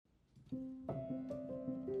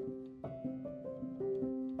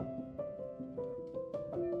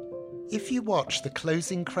If you watch the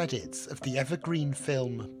closing credits of the evergreen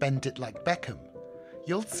film Bend It Like Beckham,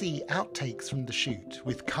 you'll see outtakes from the shoot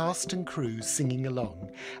with cast and crew singing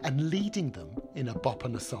along, and leading them in a bop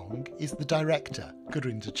and a song is the director,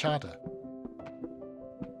 Gurinder Chadha.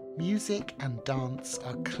 Music and dance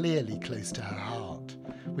are clearly close to her heart,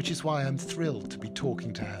 which is why I'm thrilled to be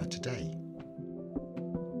talking to her today.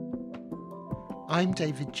 I'm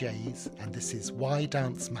David Jays, and this is Why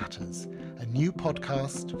Dance Matters, a new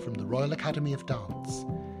podcast from the Royal Academy of Dance.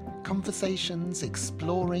 Conversations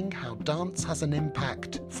exploring how dance has an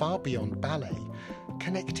impact far beyond ballet,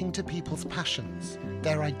 connecting to people's passions,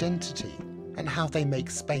 their identity, and how they make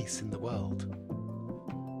space in the world.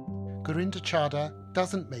 Gurinder Chadha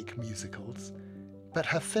doesn't make musicals, but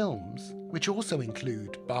her films, which also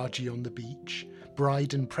include Baaji on the Beach,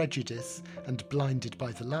 Bride and Prejudice, and Blinded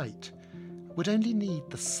by the Light, would only need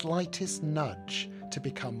the slightest nudge to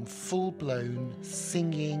become full-blown,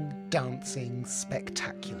 singing, dancing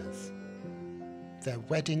spectaculars. Their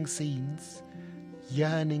wedding scenes,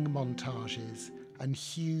 yearning montages, and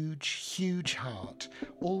huge heart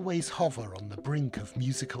always hover on the brink of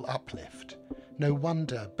musical uplift. No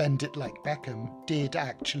wonder Bend It Like Beckham did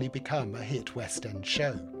actually become a hit West End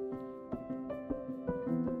show.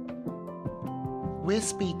 We're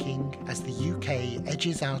speaking as the UK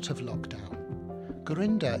edges out of lockdown.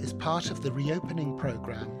 Gurinder is part of the reopening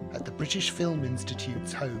programme at the British Film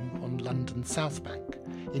Institute's home on London's South Bank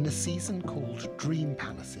in a season called Dream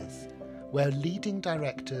Palaces, where leading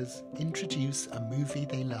directors introduce a movie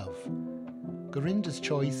they love. Gurinder's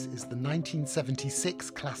choice is the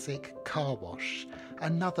 1976 classic Car Wash,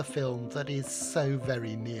 another film that is so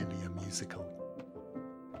very nearly a musical.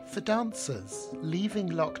 For dancers, leaving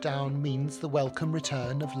lockdown means the welcome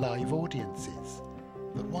return of live audiences.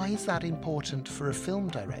 But why is that important for a film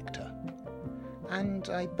director? And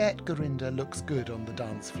I bet Gurinder looks good on the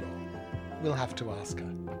dance floor. We'll have to ask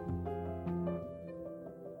her.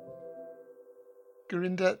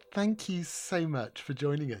 Gurinder, thank you so much for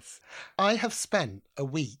joining us. I have spent a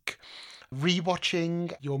week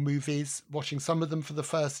rewatching your movies, watching some of them for the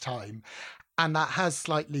first time, and that has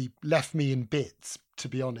slightly left me in bits, to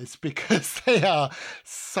be honest, because they are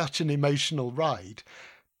such an emotional ride.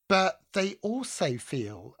 But they also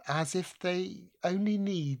feel as if they only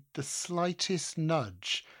need the slightest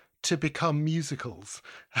nudge to become musicals.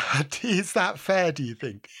 Is that fair, do you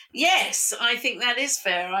think? Yes, I think that is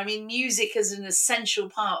fair. I mean, music is an essential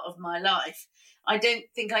part of my life. I don't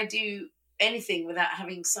think I do anything without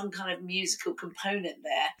having some kind of musical component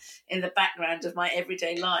there in the background of my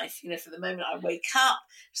everyday life. You know, from the moment I wake up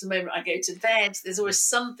to the moment I go to bed, there's always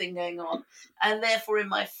something going on. And therefore in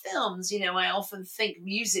my films, you know, I often think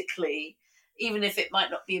musically, even if it might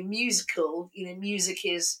not be a musical, you know, music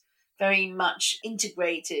is very much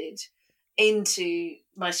integrated into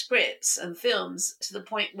my scripts and films, to the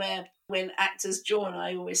point where when actors join,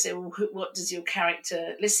 I always say, well, what does your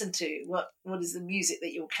character listen to? What is the music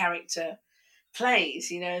that your character plays,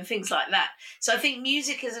 you know, and things like that. So I think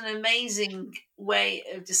music is an amazing way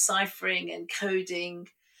of deciphering and coding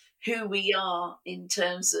who we are in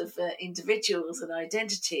terms of individuals and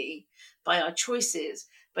identity by our choices,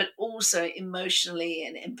 but also emotionally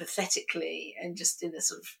and empathetically, and just in a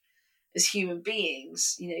sort of, as human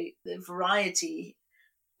beings, you know, the variety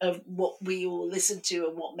of what we all listen to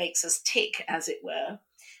and what makes us tick, as it were,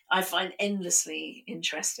 I find endlessly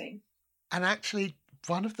interesting. And actually,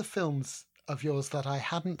 one of the films of yours that I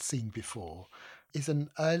hadn't seen before is an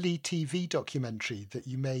early TV documentary that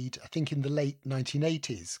you made, I think, in the late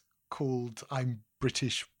 1980s, called I'm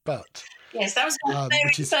British But. Yes, that was my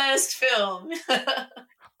very first film.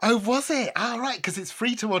 Oh, was it? Right, because it's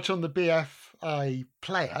free to watch on the BFI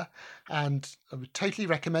player, and I would totally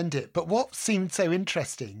recommend it. But what seemed so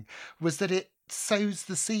interesting was that it sows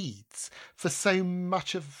the seeds for so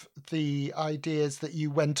much of the ideas that you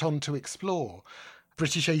went on to explore.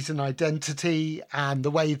 British Asian identity and the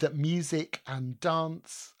way that music and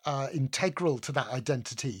dance are integral to that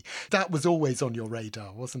identity. That was always on your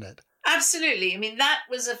radar, wasn't it? Absolutely. I mean, that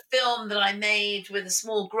was a film that I made with a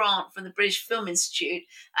small grant from the British Film Institute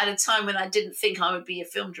at a time when I didn't think I would be a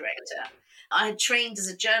film director. I had trained as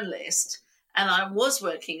a journalist, and I was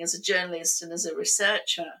working as a journalist and as a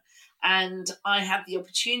researcher. And I had the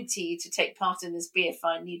opportunity to take part in this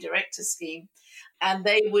BFI New Director Scheme. And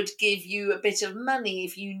they would give you a bit of money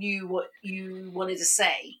if you knew what you wanted to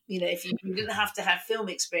say, you know, if you didn't have to have film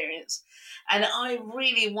experience. And I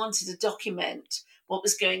really wanted to document what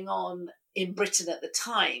was going on in Britain at the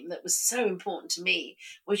time that was so important to me,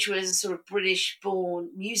 which was a sort of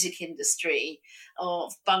British-born music industry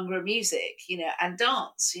of Bhangra music, and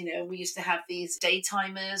dance. We used to have these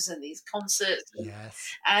daytimers and these concerts.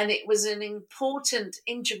 Yes. And it was an important,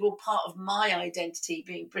 integral part of my identity,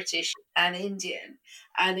 being British and Indian.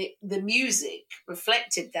 And the music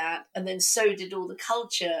reflected that. And then so did all the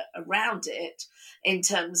culture around it, in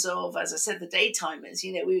terms of, as I said, the daytimers.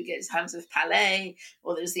 We would get to Hammersmith Palais,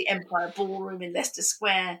 or there was the Empire Ballroom in Leicester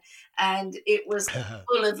Square. And it was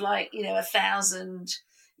full of 1,000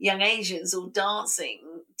 young Asians all dancing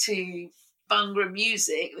to Bhangra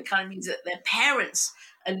music, the kind of music that their parents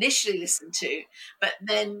initially listened to. But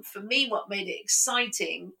then for me, what made it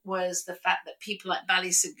exciting was the fact that people like Bally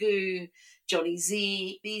Sagoo, Johnny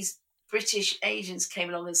Z, these British Asians came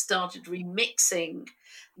along and started remixing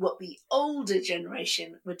what the older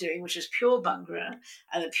generation were doing, which was pure Bhangra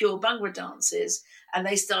and the pure Bhangra dances. And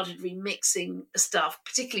they started remixing stuff,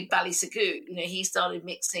 particularly Bally Sagoo. He started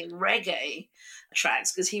mixing reggae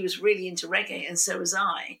tracks because he was really into reggae, and so was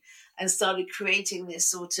I, and started creating this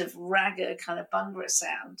sort of ragga kind of Bhangra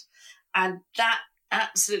sound. And that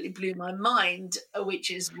absolutely blew my mind,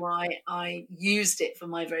 which is why I used it for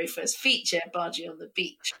my very first feature, Baji on the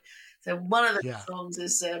Beach. So one of the songs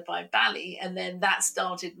is by Bally, and then that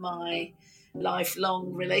started my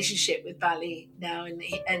lifelong relationship with Bally now,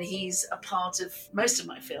 and he's a part of most of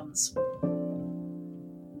my films.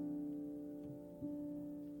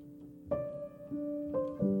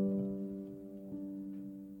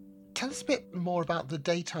 Tell us a bit more about the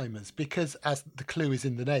daytimers, because as the clue is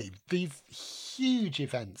in the name, these huge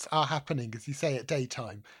events are happening, as you say, at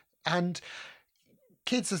daytime. And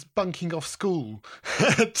kids are bunking off school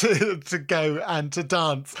to go and to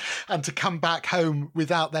dance and to come back home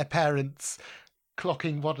without their parents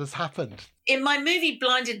clocking what has happened. In my movie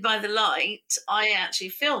Blinded by the Light, I actually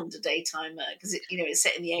filmed a daytimer because it's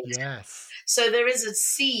set in the 80s. Yes. So there is a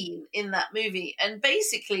scene in that movie, and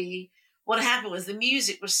basically what happened was the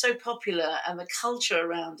music was so popular and the culture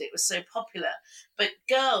around it was so popular, but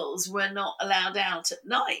girls were not allowed out at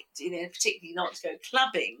night, particularly not to go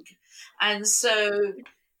clubbing. And so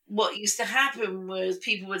what used to happen was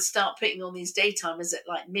people would start putting on these daytimers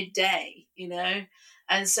at midday,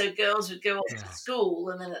 and so girls would go off to school,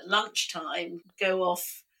 and then at lunchtime go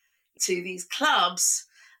off to these clubs,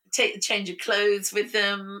 take the change of clothes with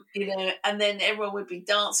them, and then everyone would be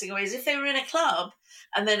dancing away as if they were in a club.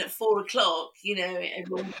 And then at 4 o'clock,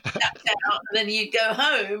 everyone would tap out, and then you'd go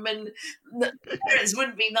home, and the parents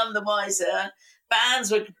wouldn't be none the wiser.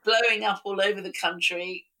 Bands were blowing up all over the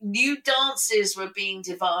country. New dances were being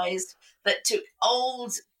devised that took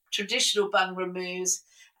old traditional Bhangra moves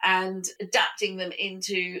and adapting them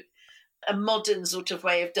into a modern sort of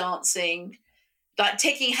way of dancing, like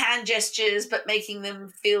taking hand gestures but making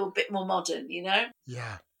them feel a bit more modern,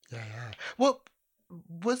 Yeah. Well,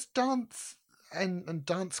 was dance and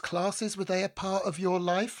dance classes, were they a part of your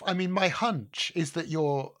life? I mean, my hunch is that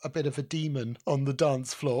you're a bit of a demon on the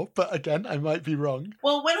dance floor, but again, I might be wrong.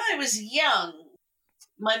 Well, when I was young,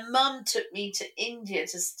 my mum took me to India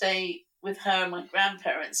to stay with her and my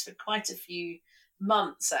grandparents for quite a few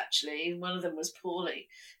months, actually. One of them was poorly.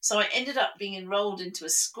 So I ended up being enrolled into a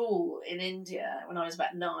school in India when I was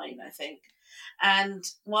about 9, I think. And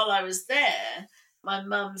while I was there, my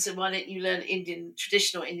mum said, why don't you learn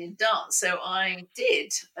traditional Indian dance? So I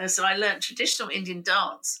did. So I learned traditional Indian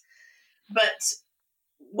dance. But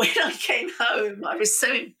when I came home, I was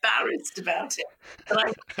so embarrassed about it that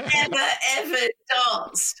I never, ever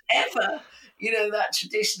danced, ever, that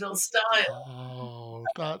traditional style. Oh,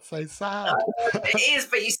 that's so sad. It is,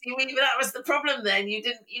 but you see, that was the problem then. You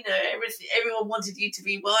didn't, everyone wanted you to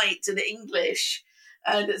be white and English.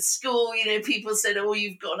 And at school, people said, oh,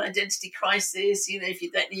 you've got an identity crisis, if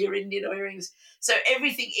you don't know you're Indian or you're English. So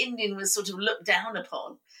everything Indian was sort of looked down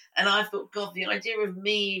upon. And I thought, God, the idea of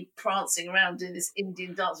me prancing around doing this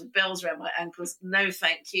Indian dance with bells around my ankles, no,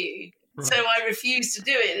 thank you. Right. So I refused to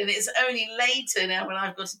do it. And it's only later now when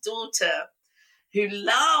I've got a daughter who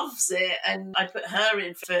loves it. And I put her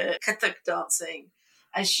in for Kathak dancing.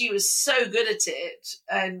 And she was so good at it.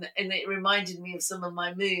 And it reminded me of some of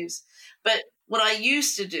my moves. But what I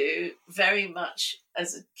used to do very much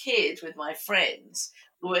as a kid with my friends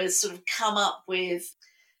was sort of come up with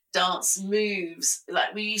dance moves.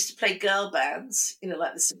 Like we used to play girl bands,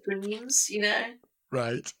 like the Supremes,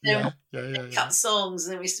 Right. Cut songs,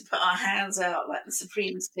 and then we used to put our hands out like the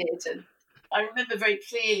Supremes did. And I remember very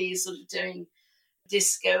clearly sort of doing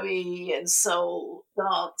disco-y and soul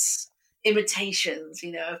dance imitations,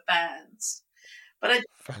 of bands. But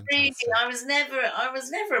I was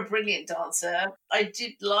never a brilliant dancer. I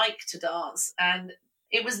did like to dance, and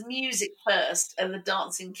it was music first, and the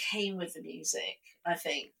dancing came with the music, I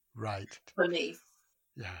think. Right. For me.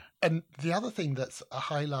 Yeah. And the other thing that's a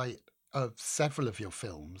highlight of several of your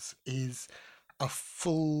films is a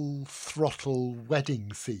full throttle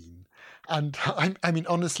wedding scene. And I mean,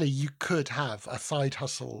 honestly, you could have a side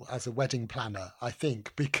hustle as a wedding planner, I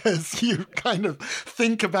think, because you kind of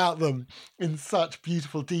think about them in such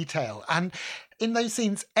beautiful detail. And in those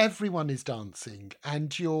scenes, everyone is dancing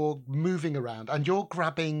and you're moving around and you're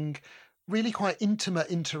grabbing really quite intimate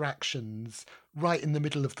interactions right in the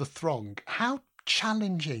middle of the throng. How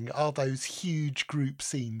challenging are those huge group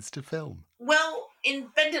scenes to film? Well, in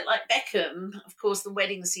Bend It Like Beckham, of course, the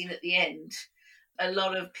wedding scene at the end, a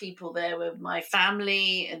lot of people there were my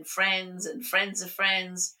family and friends of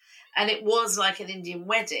friends. And it was like an Indian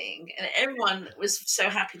wedding, and everyone was so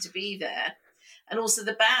happy to be there. And also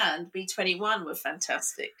the band, B21, were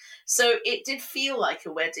fantastic. So it did feel like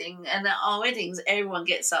a wedding. And at our weddings, everyone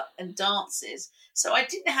gets up and dances. So I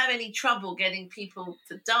didn't have any trouble getting people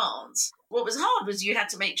to dance. What was hard was you had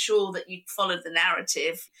to make sure that you followed the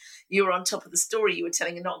narrative. You were on top of the story you were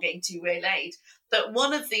telling and not getting too waylaid. But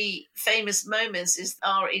one of the famous moments is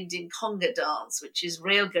our Indian conga dance, which is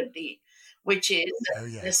Rail Gaddi, which is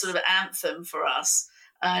a sort of anthem for us.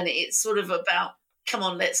 And it's sort of about, come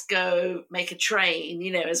on, let's go make a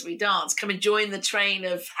train, as we dance. Come and join the train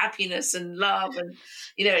of happiness and love. And,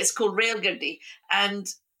 it's called Rail Gaddi. And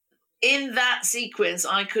in that sequence,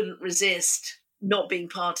 I couldn't resist not being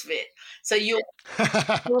part of it. So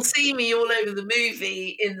you'll see me all over the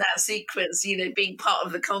movie in that sequence, being part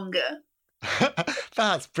of the conga.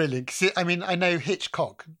 That's brilliant. I mean, I know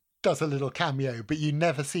Hitchcock does a little cameo, but you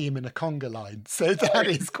never see him in a conga line. So that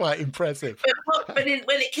is quite impressive. But when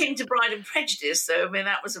it came to Pride and Prejudice, though, I mean,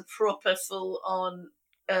 that was a proper full-on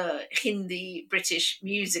Hindi British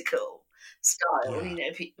musical style,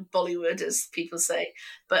 Bollywood, as people say.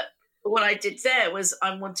 But what I did there was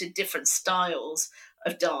I wanted different styles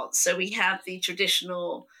of dance. So we had the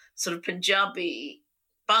traditional sort of Punjabi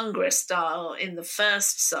Bhangra style in the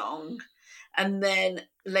first song. And then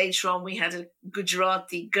later on, we had a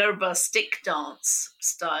Gujarati Garba stick dance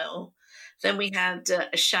style. Then we had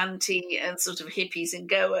Ashanti and sort of hippies in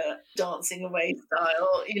Goa dancing away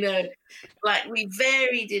style, like we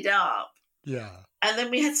varied it up. Yeah. And then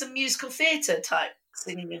we had some musical theatre type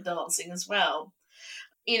singing and dancing as well.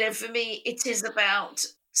 For me, it is about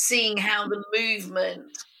seeing how the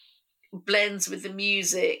movement blends with the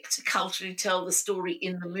music to culturally tell the story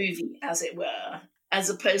in the movie, as it were, as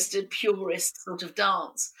opposed to purist sort of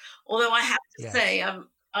dance. Although I have to say,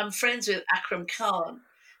 I'm friends with Akram Khan,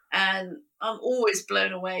 and I'm always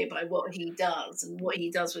blown away by what he does and what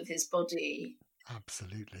he does with his body.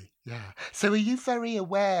 Absolutely, yeah. So are you very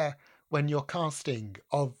aware when you're casting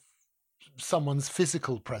of someone's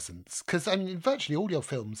physical presence? Because I mean, in virtually all your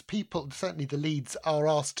films, people, certainly the leads, are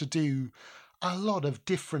asked to do a lot of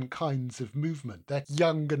different kinds of movement. They're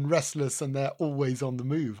young and restless and they're always on the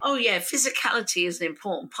move. Oh yeah, physicality is an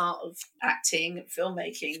important part of acting and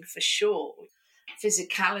filmmaking for sure.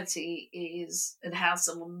 Physicality is and how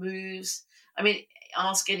someone moves. I mean,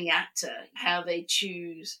 ask any actor how they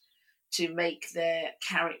choose to make their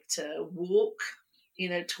character walk,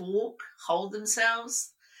 talk, hold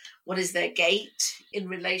themselves. What is their gait in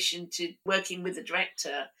relation to working with the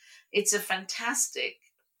director? It's a fantastic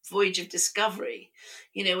voyage of discovery.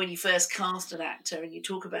 When you first cast an actor and you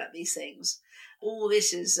talk about these things, all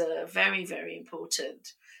this is very, very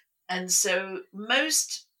important. And so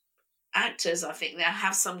most actors, I think, now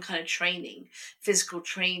have some kind of training, physical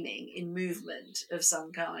training in movement of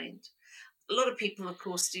some kind. A lot of people, of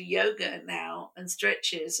course, do yoga now and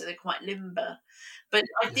stretches, so they're quite limber. But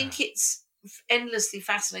I think it's endlessly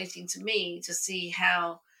fascinating to me to see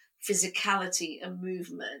how physicality and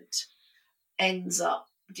movement ends up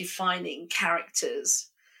defining characters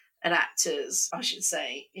and actors, I should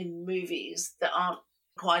say, in movies that aren't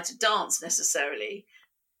quite a dance necessarily,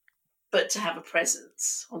 but to have a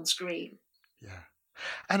presence on screen. Yeah.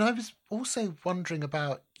 And I was also wondering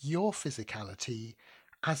about your physicality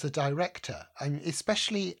as a director. I mean,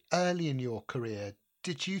 especially early in your career,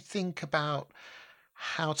 did you think about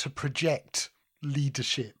how to project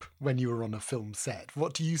leadership when you were on a film set?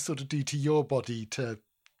 What do you sort of do to your body to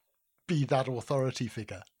be that authority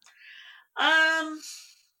figure? Well,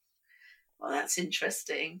 that's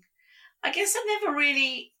interesting. I guess I never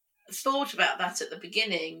really thought about that at the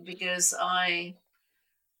beginning because I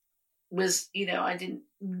was, I didn't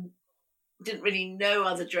really know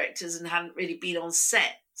other directors and hadn't really been on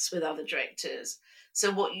sets with other directors.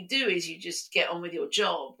 So what you do is you just get on with your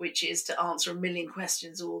job, which is to answer a million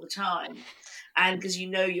questions all the time. And because you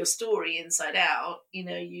know your story inside out,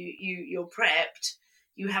 you're prepped,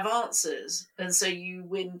 you have answers. And so you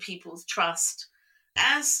win people's trust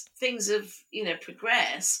As things have,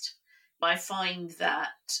 progressed, I find that,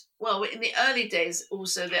 well, in the early days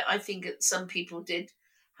also, that I think that some people did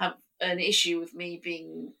have an issue with me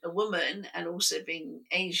being a woman and also being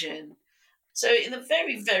Asian. So in the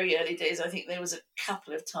very, very early days, I think there was a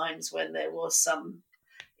couple of times when there was some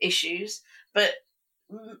issues, but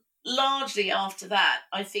largely after that,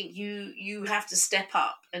 I think you have to step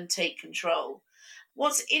up and take control.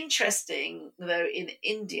 What's interesting, though, in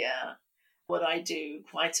India, what I do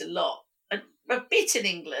quite a lot, a bit in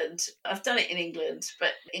England, I've done it in England,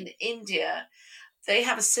 but in India, they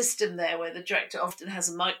have a system there where the director often has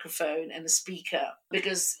a microphone and a speaker,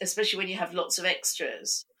 because especially when you have lots of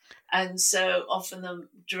extras. And so often the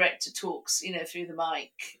director talks, through the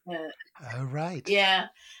mic. Oh, right. Yeah.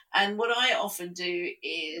 And what I often do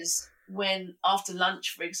is when, after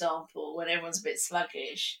lunch, for example, when everyone's a bit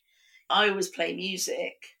sluggish, I always play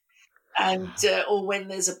music. And or when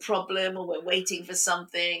there's a problem or we're waiting for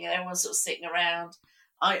something and everyone's sort of sitting around,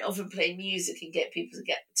 I often play music and get people to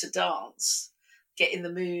get to dance, get in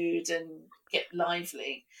the mood and get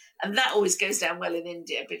lively. And that always goes down well in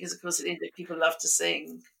India because, of course, in India people love to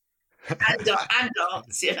sing and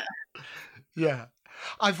dance, yeah. Yeah.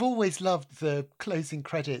 I've always loved the closing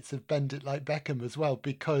credits of Bend It Like Beckham as well,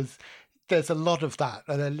 because there's a lot of that.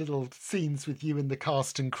 And there are little scenes with you and the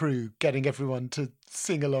cast and crew getting everyone to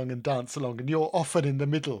sing along and dance along. And you're often in the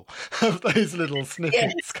middle of those little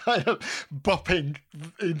snippets, kind of bopping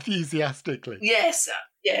enthusiastically. Yes,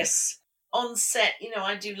 yes. On set,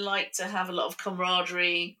 I do like to have a lot of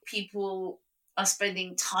camaraderie. People are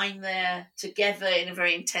spending time there together in a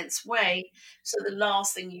very intense way. So the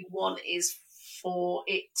last thing you want is for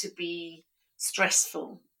it to be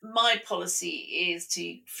stressful. My policy is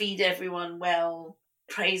to feed everyone well,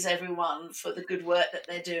 praise everyone for the good work that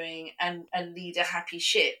they're doing, and lead a happy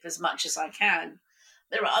ship as much as I can.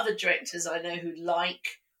 There are other directors I know who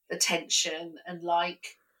like the tension and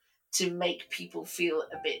like to make people feel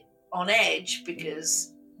a bit on edge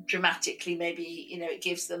because dramatically maybe, it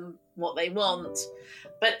gives them what they want.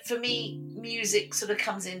 But for me, music sort of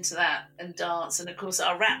comes into that, and dance. And of course,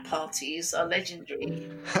 our rap parties are legendary.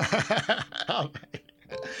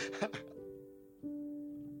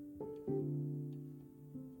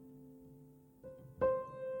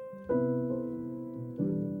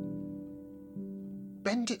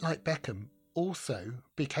 Bend It Like Beckham also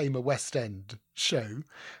became a West End show,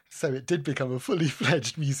 so it did become a fully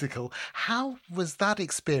fledged musical. How was that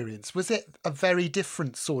experience? Was it a very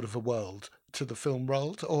different sort of a world to the film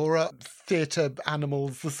world, or are theatre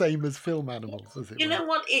animals the same as film animals, as it were? You know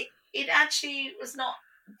what? It actually was not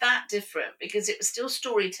that different because it was still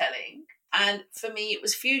storytelling. And for me, it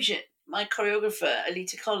was fusion. My choreographer,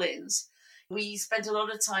 Alita Collins, we spent a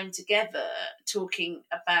lot of time together talking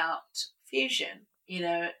about fusion,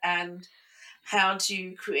 and how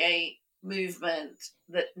to create movement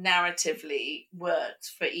that narratively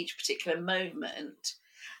worked for each particular moment.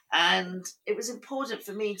 And it was important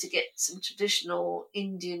for me to get some traditional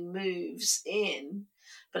Indian moves in,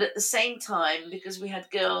 but at the same time, because we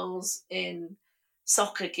had girls in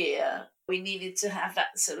soccer gear, we needed to have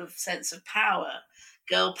that sort of sense of power,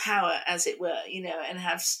 girl power, as it were, and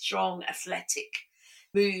have strong athletic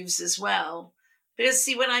moves as well. Because,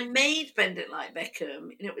 see, when I made Bend It Like Beckham,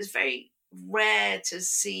 it was very rare to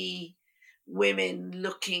see women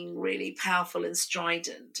looking really powerful and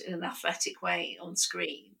strident in an athletic way on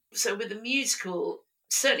screen. So with the musical,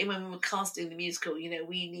 certainly when we were casting the musical,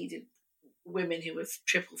 we needed women who were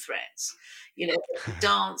triple threats. They could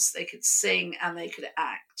dance, they could sing, and they could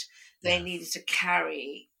act. They needed to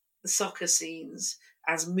carry the soccer scenes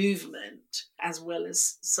as movement as well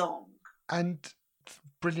as song. And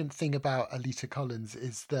brilliant thing about Alita Collins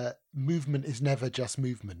is that movement is never just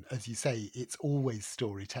movement. As you say, it's always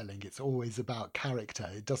storytelling. It's always about character.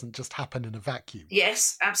 It doesn't just happen in a vacuum.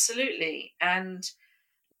 Yes, absolutely. And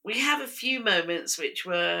we have a few moments which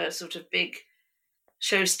were sort of big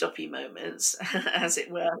show-stoppy moments, as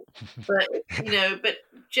it were. But, but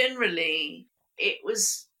generally it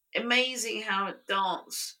was amazing how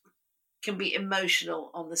dance can be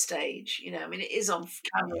emotional on the stage. It is on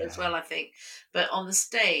camera as well, I think. But on the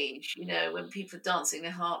stage, when people are dancing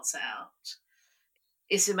their hearts out,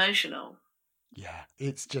 it's emotional. Yeah,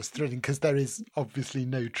 it's just thrilling because there is obviously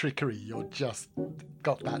no trickery. You're just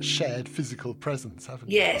got that shared physical presence,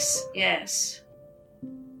 haven't you? Yes, yes.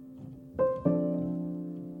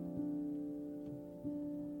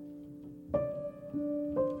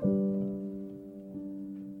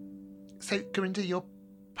 So, Gurinder, you're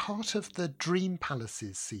part of the Dream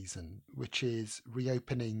Palaces season, which is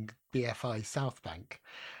reopening BFI South Bank,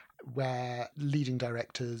 where leading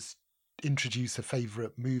directors introduce a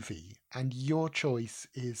favourite movie, and your choice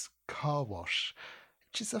is Car Wash,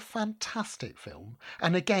 which is a fantastic film.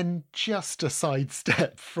 And again, just a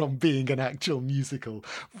sidestep from being an actual musical.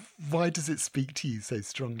 Why does it speak to you so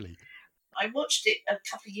strongly? I watched it a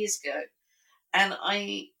couple of years ago and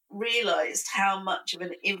I realised how much of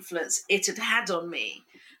an influence it had had on me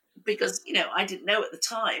because, I didn't know at the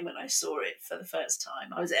time when I saw it for the first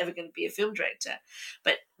time I was ever going to be a film director.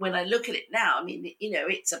 But when I look at it now, I mean,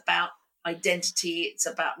 it's about identity, it's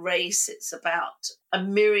about race, it's about a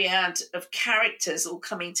myriad of characters all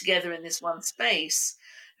coming together in this one space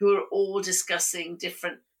who are all discussing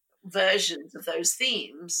different versions of those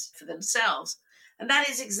themes for themselves. And that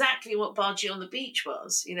is exactly what Bargee on the Beach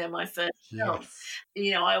was, my first film.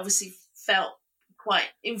 I obviously felt quite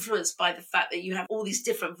influenced by the fact that you have all these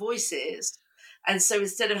different voices. And so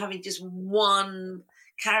instead of having just one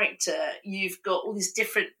character, you've got all these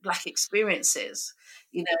different Black experiences,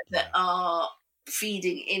 that are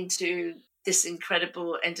feeding into this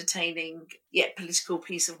incredible, entertaining, yet political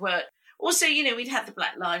piece of work. Also, we'd had the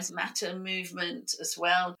Black Lives Matter movement as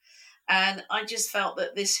well. And I just felt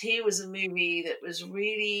that this here was a movie that was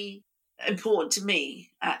really important to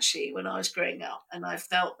me, actually, when I was growing up. And I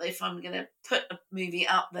felt that if I'm going to put a movie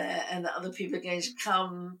up there and that other people are going to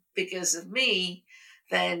come because of me,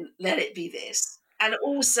 then let it be this. And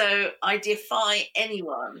also, I defy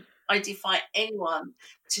anyone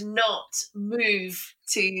to not move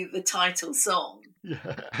to the title song.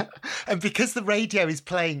 Yeah. And because the radio is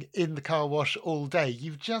playing in the car wash all day,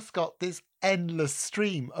 you've just got this endless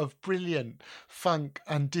stream of brilliant funk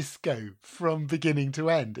and disco from beginning to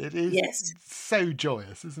end. It is so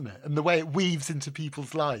joyous, isn't it? And the way it weaves into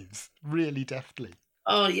people's lives, really deftly.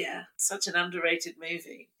 Oh, yeah. Such an underrated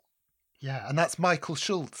movie. Yeah, and that's Michael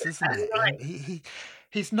Schultz, isn't it? Right.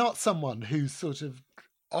 He's not someone who's sort of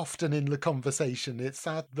often in the conversation. It's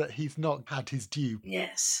sad that he's not had his due.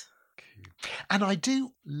 Yes. And I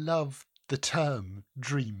do love the term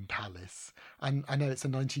Dream Palace. And I know it's a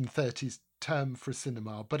 1930s term for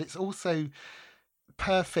cinema, but it's also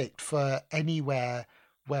perfect for anywhere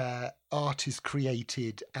where art is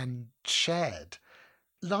created and shared.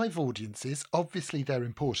 Live audiences, obviously they're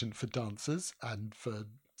important for dancers and for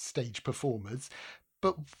stage performers,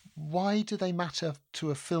 but why do they matter to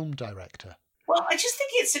a film director? Well, I just think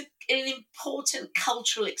it's an important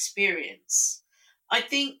cultural experience. I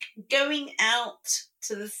think going out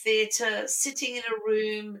to the theatre, sitting in a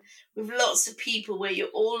room with lots of people where you're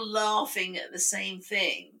all laughing at the same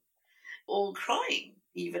thing or crying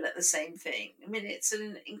even at the same thing. I mean, it's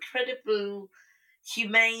an incredible,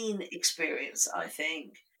 humane experience, I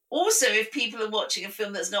think. Also, if people are watching a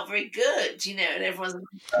film that's not very good, and everyone's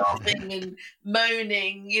laughing and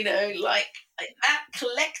moaning, like that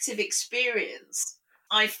collective experience,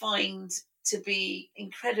 I find to be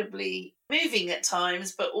incredibly moving at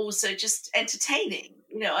times, but also just entertaining.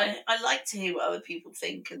 I like to hear what other people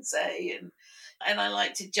think and say, and I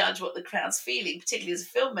like to judge what the crowd's feeling, particularly as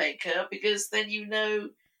a filmmaker, because then you know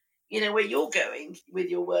where you're going with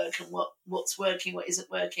your work and what's working, what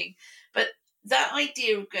isn't working. But that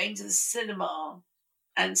idea of going to the cinema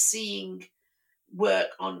and seeing work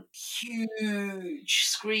on huge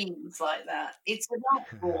screens like that, it's an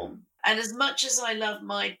art form. And as much as I love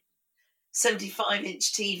my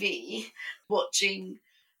 75-inch TV, watching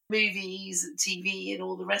movies and TV and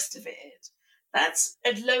all the rest of it, that's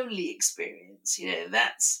a lonely experience.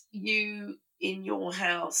 That's you in your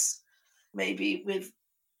house, maybe with,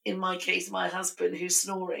 in my case, my husband who's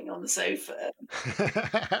snoring on the sofa,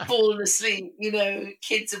 fallen asleep.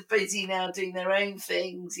 Kids are busy now doing their own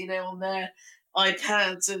things, on their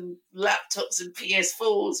iPads and laptops and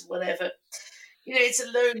PS4s, whatever. It's a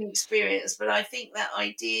lonely experience, but I think that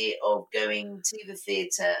idea of going to the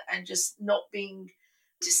theatre and just not being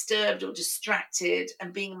disturbed or distracted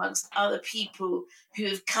and being amongst other people who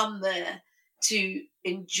have come there to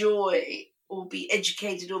enjoy or be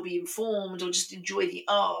educated or be informed or just enjoy the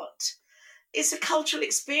art, it's a cultural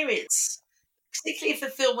experience, particularly if the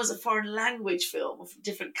film was a foreign language film or from a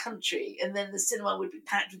different country, and then the cinema would be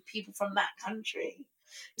packed with people from that country,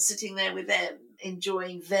 sitting there with them,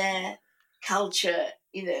 enjoying their culture,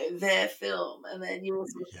 their film, and then you're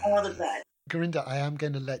also part of that. Gurinder, I am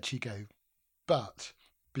going to let you go, but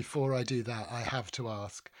before I do that, I have to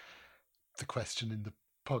ask the question in the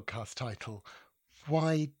podcast title: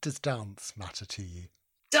 why does dance matter to you?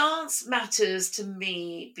 Dance matters to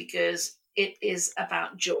me because it is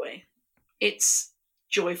about joy. It's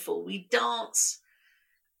joyful. We dance,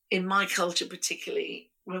 in my culture particularly,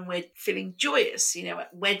 when we're feeling joyous,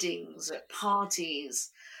 at weddings, at parties,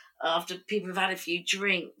 after people have had a few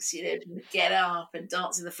drinks, to get up and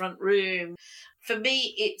dance in the front room. for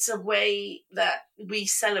me, it's a way that we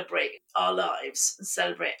celebrate our lives and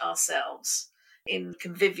celebrate ourselves in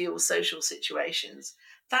convivial social situations.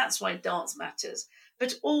 That's why dance matters.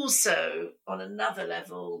 But also, on another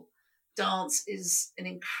level, dance is an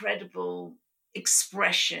incredible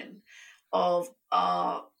expression of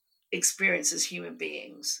our experience as human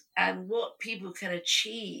beings, and what people can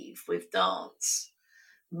achieve with dance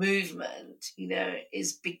movement,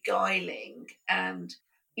 is beguiling. And,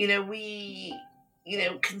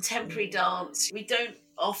 contemporary dance, we don't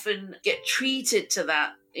often get treated to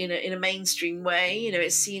that in a mainstream way.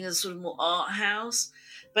 It's seen as sort of more art house.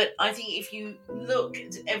 But I think if you look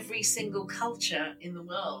at every single culture in the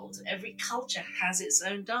world, every culture has its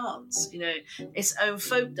own dance, its own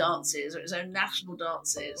folk dances or its own national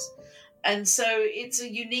dances. And so it's a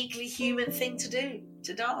uniquely human thing to do,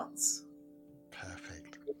 to dance.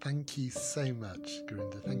 Perfect. Thank you so much,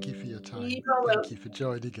 Gurinder. Thank you for your time. Thank you for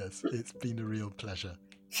joining us. It's been a real pleasure.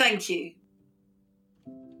 Thank you.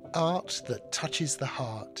 Art that touches the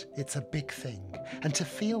heart, it's a big thing, and to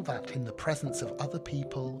feel that in the presence of other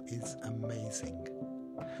people is amazing.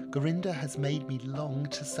 Gurinder has made me long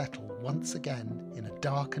to settle once again in a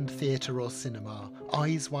darkened theatre or cinema,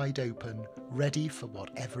 eyes wide open, ready for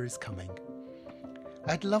whatever is coming.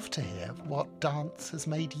 I'd love to hear what dance has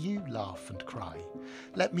made you laugh and cry.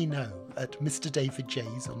 Let me know at Mr. David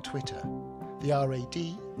Jays on Twitter. The RAD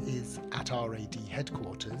is at RAD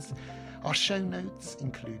headquarters. Our show notes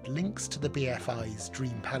include links to the BFI's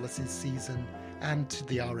Dream Palaces season and to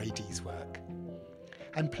the RAD's work.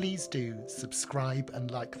 And please do subscribe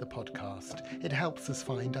and like the podcast. It helps us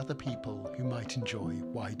find other people who might enjoy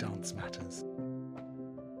Why Dance Matters.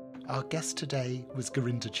 Our guest today was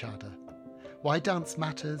Gurinder Chadha. Why Dance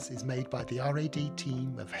Matters is made by the RAD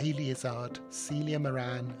team of Hayley Izzard, Celia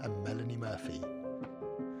Moran and Melanie Murphy.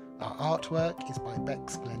 Our artwork is by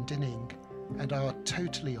Bex Glendinning, and our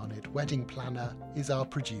totally honoured wedding planner is our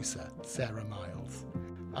producer, Sarah Miles.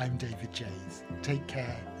 I'm David Jays. Take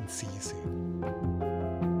care and see you soon.